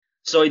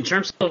So in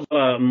terms of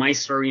my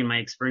story and my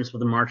experience with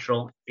the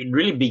martial, it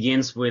really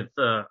begins with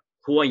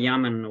who I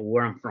am and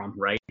where I'm from,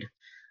 right?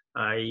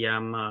 I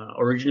am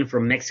originally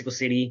from Mexico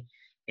City,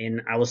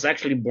 and I was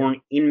actually born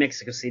in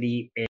Mexico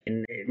City.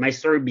 And my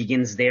story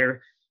begins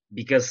there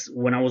because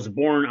when I was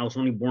born, I was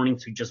only born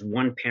into just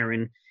one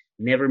parent,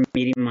 never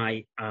meeting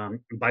my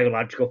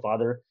biological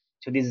father.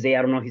 To this day,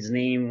 I don't know his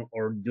name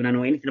or do not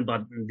know anything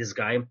about this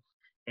guy.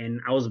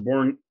 And I was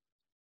born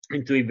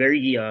into a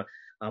very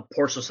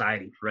poor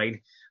society, right?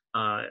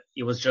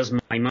 It was just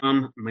my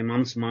mom, my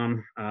mom's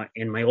mom,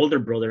 and my older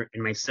brother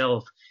and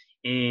myself.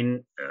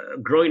 And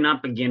growing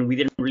up again, we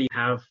didn't really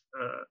have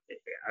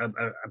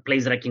a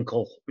place that I can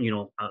call,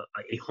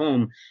 a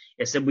home.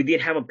 Except we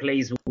did have a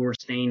place we were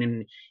staying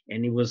in,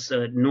 and it was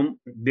no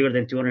bigger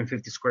than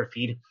 250 square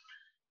feet.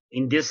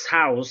 In this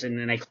house, and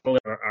then I call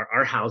it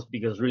our house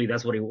because really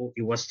that's what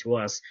it was to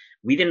us.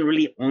 We didn't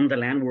really own the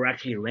land; we were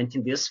actually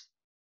renting this,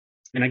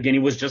 and again, it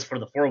was just for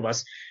the four of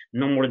us,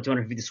 no more than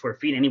 250 square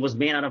feet. And it was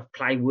made out of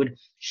plywood,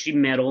 sheet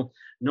metal,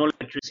 no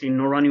electricity,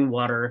 no running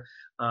water,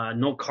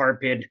 no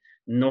carpet,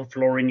 no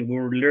flooring. We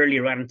were literally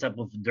right on top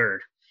of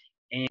dirt.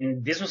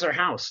 And this was our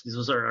house. This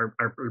was our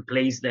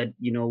place that,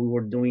 we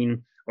were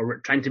doing or we're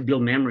trying to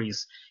build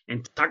memories.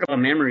 And to talk about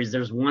memories,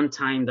 there's one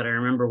time that I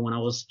remember when I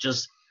was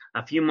just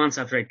a few months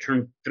after I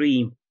turned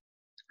 3,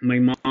 my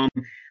mom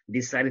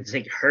decided to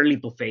take her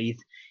leap of faith,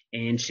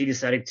 and she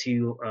decided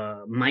to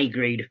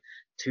migrate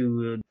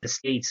to the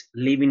States,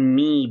 leaving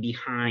me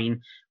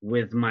behind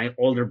with my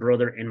older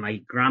brother and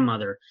my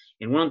grandmother.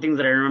 And one of the things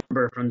that I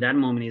remember from that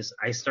moment is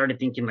I started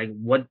thinking, like,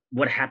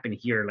 what happened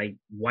here? Like,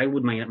 why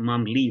would my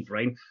mom leave,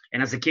 right?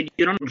 And as a kid,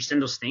 you don't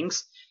understand those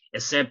things,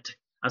 except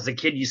as a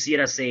kid, you see it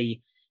as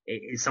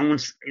someone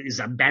is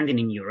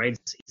abandoning you, right?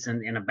 It's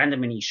an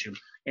abandonment issue.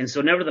 And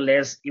so,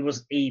 nevertheless, it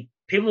was a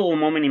pivotal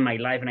moment in my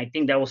life, and I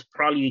think that was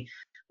probably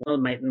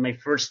one of my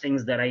first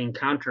things that I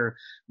encountered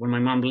when my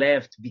mom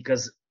left,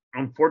 because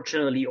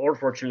unfortunately or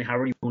fortunately,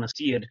 however you want to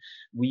see it,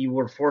 we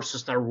were forced to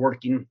start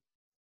working,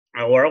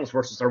 or I was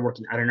forced to start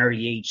working at an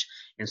early age.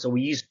 And so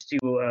we used to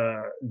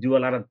do a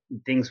lot of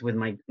things with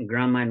my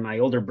grandma and my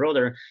older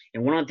brother.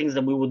 And one of the things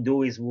that we would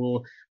do is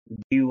we'll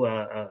do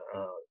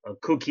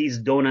cookies,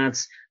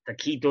 donuts,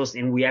 taquitos,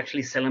 and we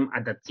actually sell them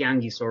at the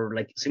tianguis, or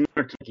like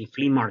similar to a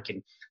flea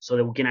market, so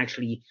that we can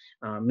actually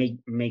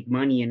make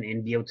money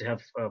and be able to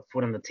have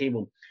food on the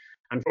table.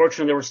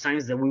 Unfortunately, there was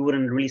times that we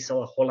wouldn't really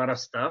sell a whole lot of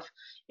stuff,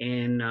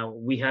 and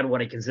we had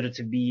what I consider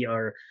to be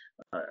our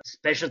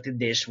specialty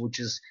dish, which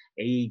is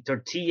a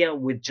tortilla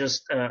with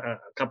just a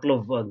couple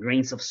of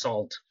grains of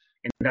salt,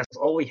 and that's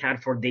all we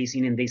had for days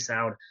in and days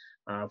out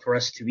for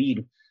us to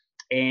eat.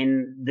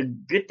 And the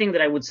good thing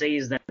that I would say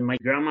is that my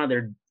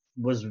grandmother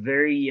was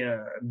very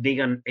big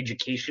on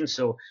education,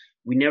 so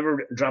we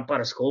never dropped out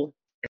of school.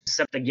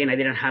 Except again, I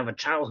didn't have a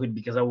childhood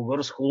because I would go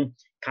to school,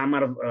 come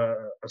out of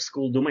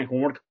school, do my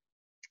homework,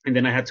 and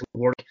then I had to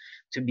work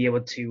to be able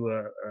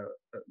to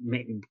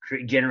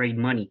generate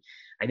money.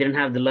 I didn't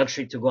have the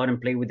luxury to go out and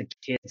play with the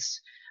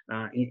kids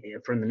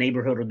from the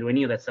neighborhood or do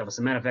any of that stuff. As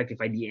a matter of fact, if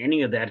I did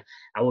any of that,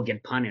 I would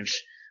get punished.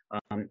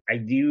 I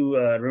do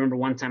remember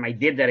one time I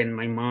did that, and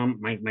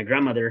my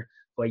grandmother,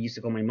 who I used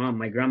to call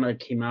my grandmother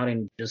came out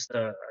and just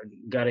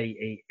got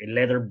a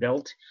leather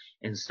belt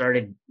and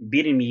started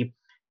beating me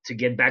to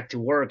get back to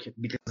work,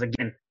 because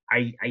again,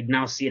 I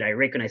now see it. I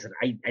recognize that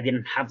I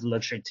didn't have the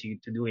luxury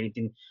to do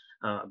anything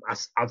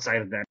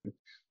outside of that.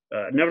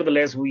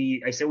 Nevertheless,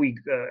 we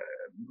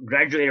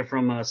graduated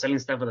from selling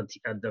stuff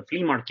at the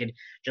flea market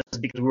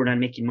just because we were not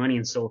making money,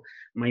 and so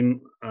my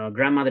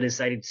grandmother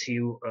decided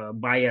to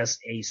buy us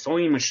a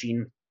sewing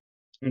machine,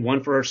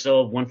 one for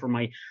herself, one for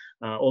my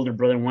older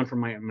brother, and one for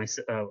my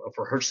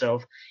for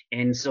herself.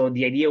 And so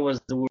the idea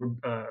was that we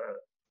were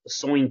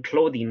sewing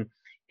clothing,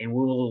 and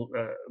we will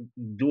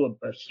do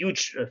a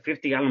huge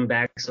 50-gallon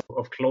bags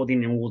of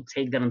clothing, and we'll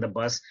take that on the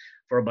bus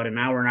for about an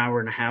hour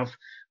and a half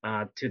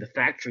to the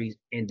factory,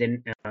 and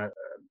then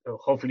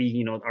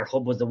hopefully, our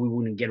hope was that we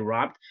wouldn't get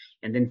robbed,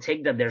 and then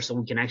take that there so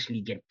we can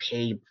actually get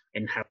paid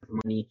and have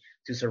money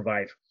to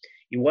survive.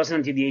 It wasn't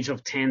until the age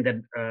of 10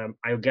 that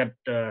I got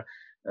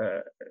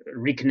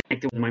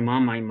reconnected with my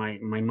mom.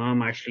 My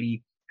mom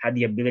actually had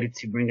the ability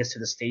to bring us to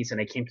the States, and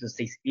I came to the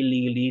States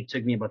illegally. It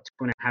took me about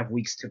 2.5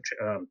 weeks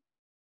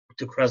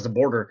to cross the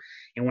border.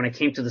 And when I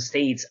came to the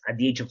States at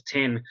the age of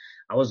 10,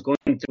 I was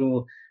going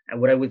through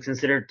what I would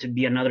consider to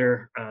be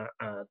another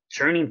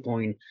turning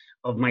point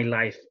of my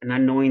life,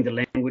 not knowing the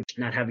language,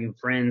 not having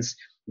friends,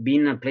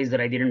 being in a place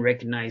that I didn't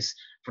recognize.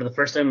 For the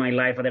first time in my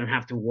life, I didn't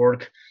have to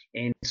work.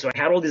 And so I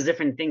had all these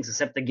different things,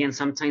 except again,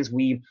 sometimes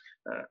we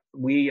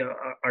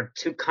are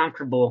too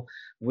comfortable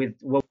with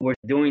what we're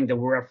doing that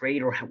we're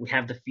afraid, or we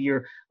have the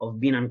fear of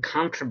being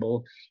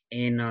uncomfortable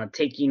and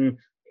taking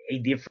a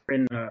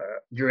different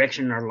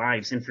direction in our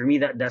lives. And for me,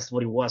 that's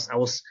what it was. I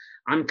was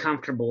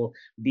uncomfortable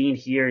being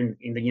here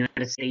in the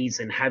United States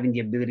and having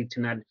the ability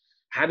to not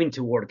having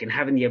to work and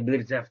having the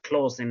ability to have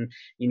clothes and,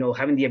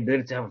 having the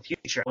ability to have a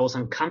future. I was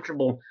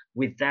uncomfortable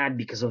with that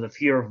because of the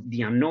fear of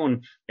the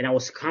unknown. And I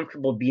was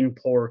comfortable being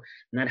poor,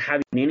 not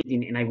having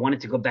anything. And I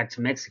wanted to go back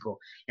to Mexico.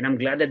 And I'm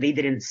glad that they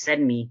didn't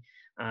send me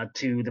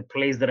to the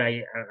place that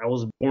I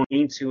was born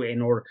into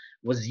and or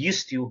was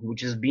used to,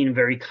 which is being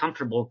very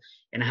comfortable.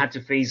 And I had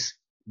to face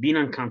being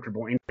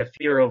uncomfortable and the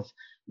fear of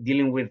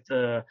dealing with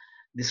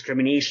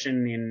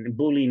discrimination and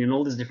bullying and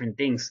all these different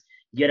things.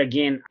 Yet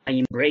again, I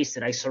embraced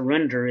it. I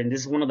surrender. And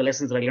this is one of the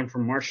lessons that I learned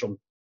from Marshall.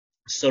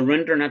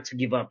 Surrender not to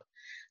give up.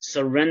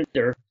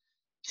 Surrender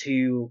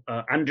to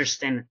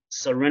understand,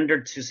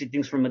 surrender to see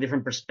things from a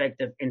different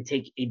perspective and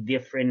take a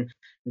different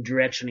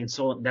direction. And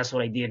so that's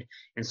what I did.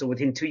 And so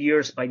within 2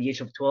 years, by the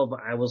age of 12,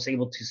 I was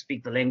able to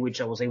speak the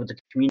language. I was able to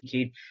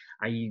communicate.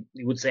 I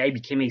would say I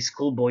became a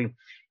schoolboy.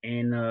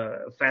 And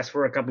fast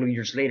forward a couple of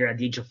years later, at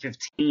the age of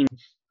 15,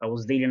 I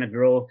was dating a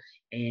girl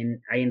and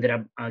I ended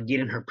up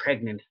getting her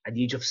pregnant. At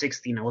the age of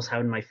 16, I was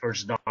having my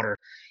first daughter.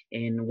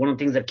 And one of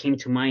the things that came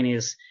to mind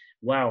is,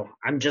 wow,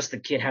 I'm just a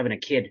kid having a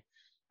kid.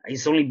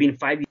 It's only been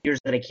 5 years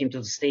that I came to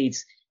the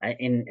States,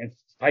 and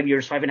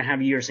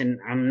 5.5 years, and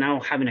I'm now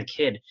having a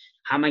kid.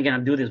 How am I going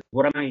to do this?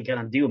 What am I going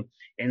to do?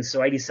 And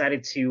so I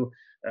decided to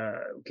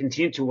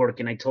continue to work.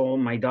 And I told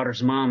my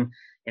daughter's mom,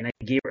 and I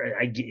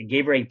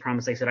gave her a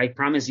promise. I said, I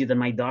promise you that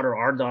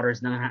our daughter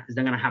is not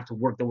going to have to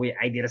work the way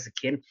I did as a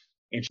kid.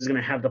 And she's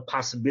going to have the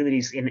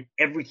possibilities in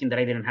everything that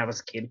I didn't have as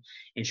a kid.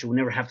 And she will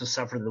never have to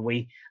suffer the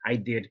way I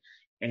did.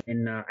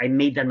 And I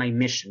made that my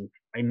mission.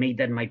 I made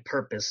that my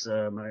purpose,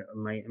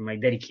 my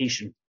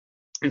dedication.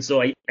 And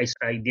so I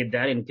did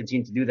that and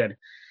continued to do that.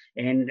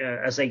 And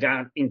as I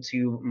got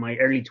into my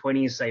early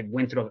 20s, I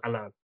went through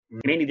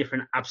many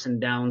different ups and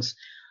downs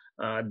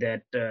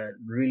that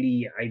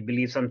really, I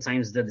believe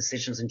sometimes the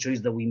decisions and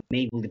choices that we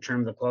make will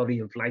determine the quality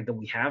of life that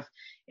we have.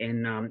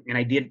 And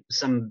I did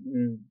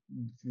some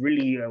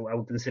really, I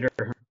would consider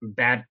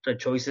bad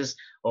choices,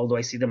 although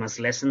I see them as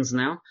lessons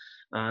now,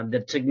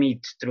 that took me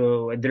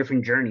through a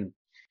different journey.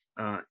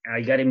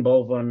 I got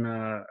involved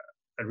on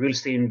real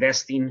estate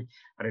investing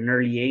at an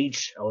early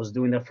age. I was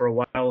doing that for a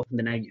while.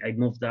 Then I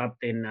moved up,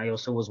 and I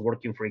also was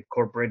working for a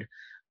corporate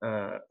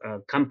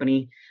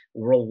company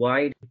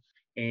worldwide.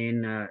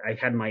 And I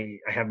have my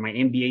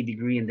MBA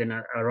degree. And then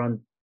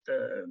around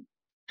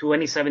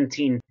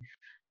 2017,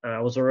 I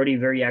was already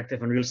very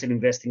active in real estate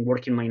investing,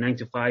 working my 9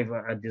 to 5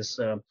 at this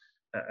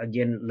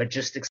again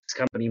logistics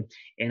company.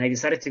 And I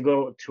decided to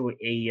go to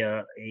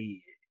a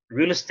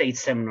real estate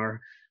seminar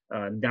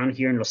down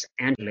here in Los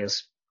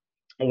Angeles,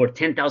 over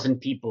 10,000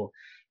 people.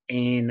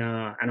 And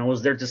I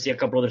was there to see a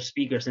couple other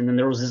speakers. And then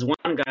there was this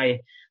one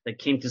guy that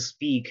came to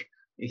speak.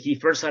 He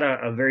first had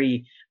a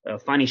very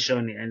funny show,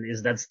 and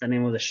that's the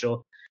name of the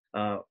show,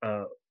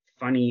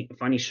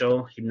 funny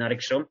show,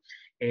 hypnotic show.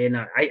 And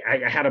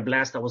I had a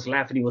blast. I was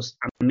laughing. It was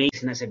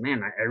amazing. I said,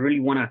 man, I really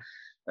want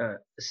to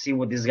see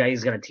what this guy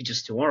is going to teach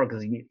us tomorrow,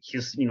 because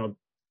he's,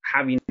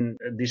 having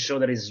this show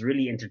that is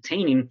really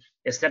entertaining.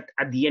 Except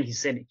at the end, he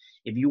said,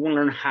 if you want to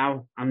learn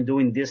how I'm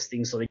doing this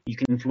thing so that you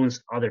can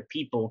influence other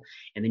people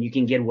and then you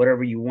can get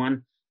whatever you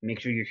want, make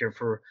sure you're here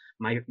for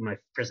my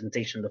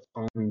presentation the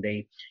following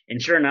day.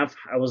 And sure enough,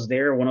 I was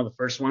there, one of the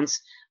first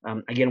ones.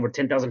 Again, we're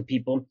 10,000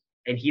 people,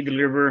 and he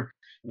delivered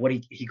what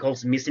he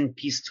calls missing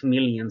piece to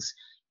millions.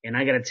 And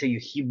I got to tell you,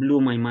 he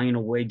blew my mind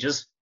away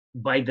just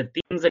by the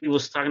things that he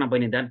was talking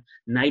about in that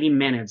 90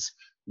 minutes.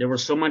 There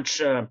was so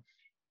much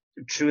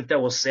truth that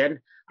was said.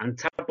 On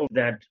top of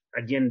that,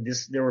 again,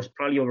 there was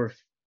probably over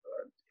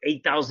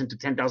 8,000 to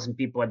 10,000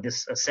 people at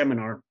this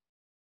seminar.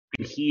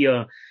 And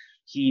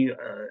he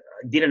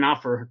did an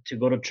offer to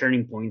go to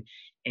Turning Point.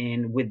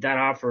 And with that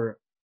offer,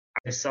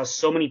 I saw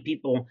so many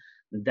people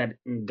that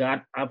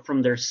got up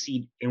from their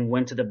seat and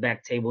went to the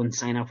back table and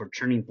signed up for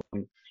Turning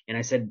Point. And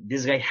I said,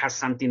 this guy has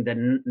something that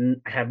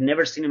I have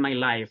never seen in my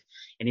life.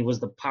 And it was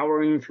the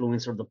power of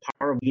influence, or the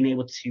power of being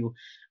able to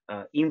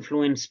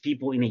influence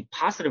people in a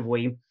positive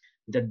way,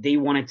 that they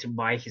wanted to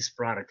buy his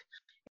product.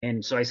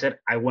 And so I said,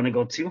 I want to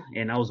go too.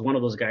 And I was one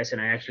of those guys. And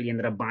I actually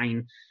ended up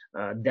buying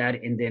that.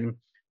 And then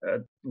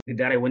with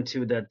that, I went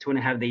to the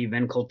 2.5-day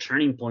event called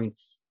Turning Point.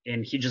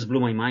 And he just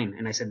blew my mind.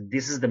 And I said,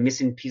 this is the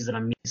missing piece that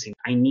I'm missing.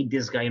 I need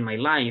this guy in my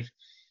life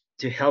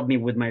to help me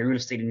with my real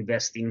estate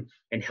investing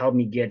and help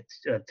me get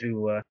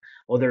through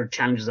other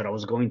challenges that I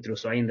was going through.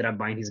 So I ended up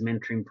buying his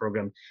mentoring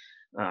program.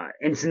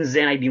 And since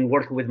then, I've been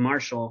working with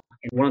Marshall.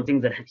 And one of the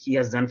things that he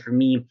has done for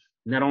me,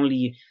 not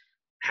only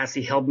has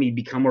he helped me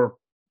become more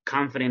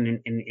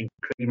confident and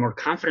create more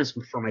confidence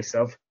for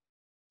myself,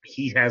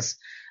 he has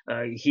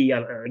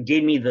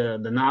gave me the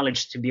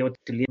knowledge to be able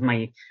to leave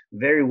my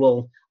very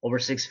well over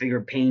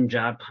 6-figure paying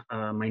job,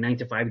 my 9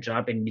 to 5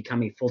 job, and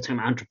become a full-time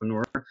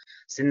entrepreneur.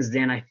 Since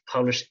then, I've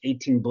published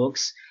 18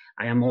 books.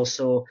 I am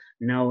also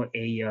now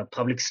a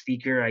public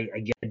speaker. I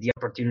get the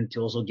opportunity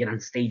to also get on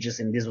stages,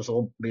 and this was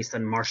all based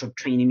on Marshall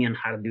training me on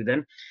how to do that.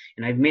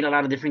 And I've made a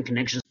lot of different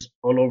connections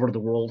all over the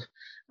world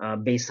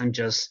based on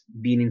just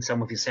being in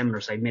some of his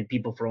seminars. I've met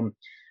people from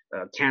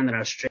Canada,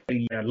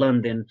 Australia,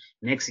 London,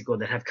 Mexico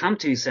that have come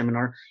to his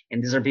seminar,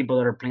 and these are people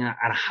that are playing at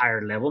a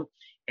higher level.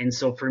 And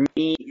so for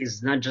me,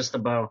 it's not just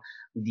about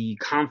the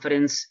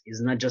confidence,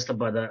 it's not just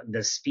about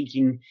the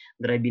speaking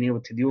that I've been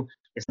able to do,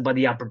 it's about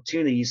the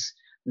opportunities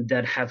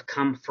that have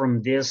come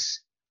from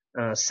this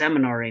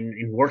seminar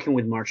in working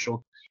with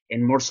Marshall,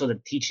 and more so the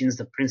teachings,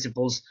 the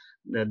principles,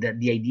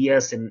 the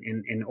ideas,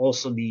 and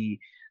also the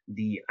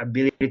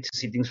ability to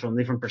see things from a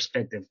different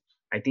perspective.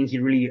 I think he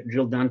really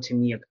drilled down to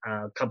me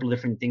a couple of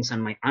different things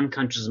on my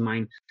unconscious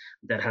mind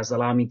that has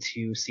allowed me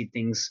to see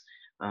things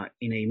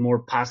in a more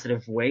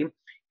positive way,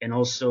 and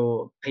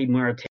also pay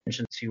more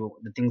attention to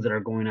the things that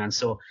are going on.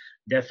 So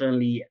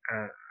definitely,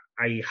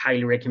 I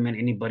highly recommend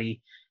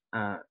anybody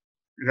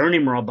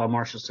learning more about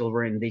Marshall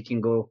Sylver, and they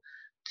can go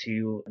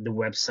to the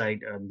website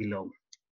below.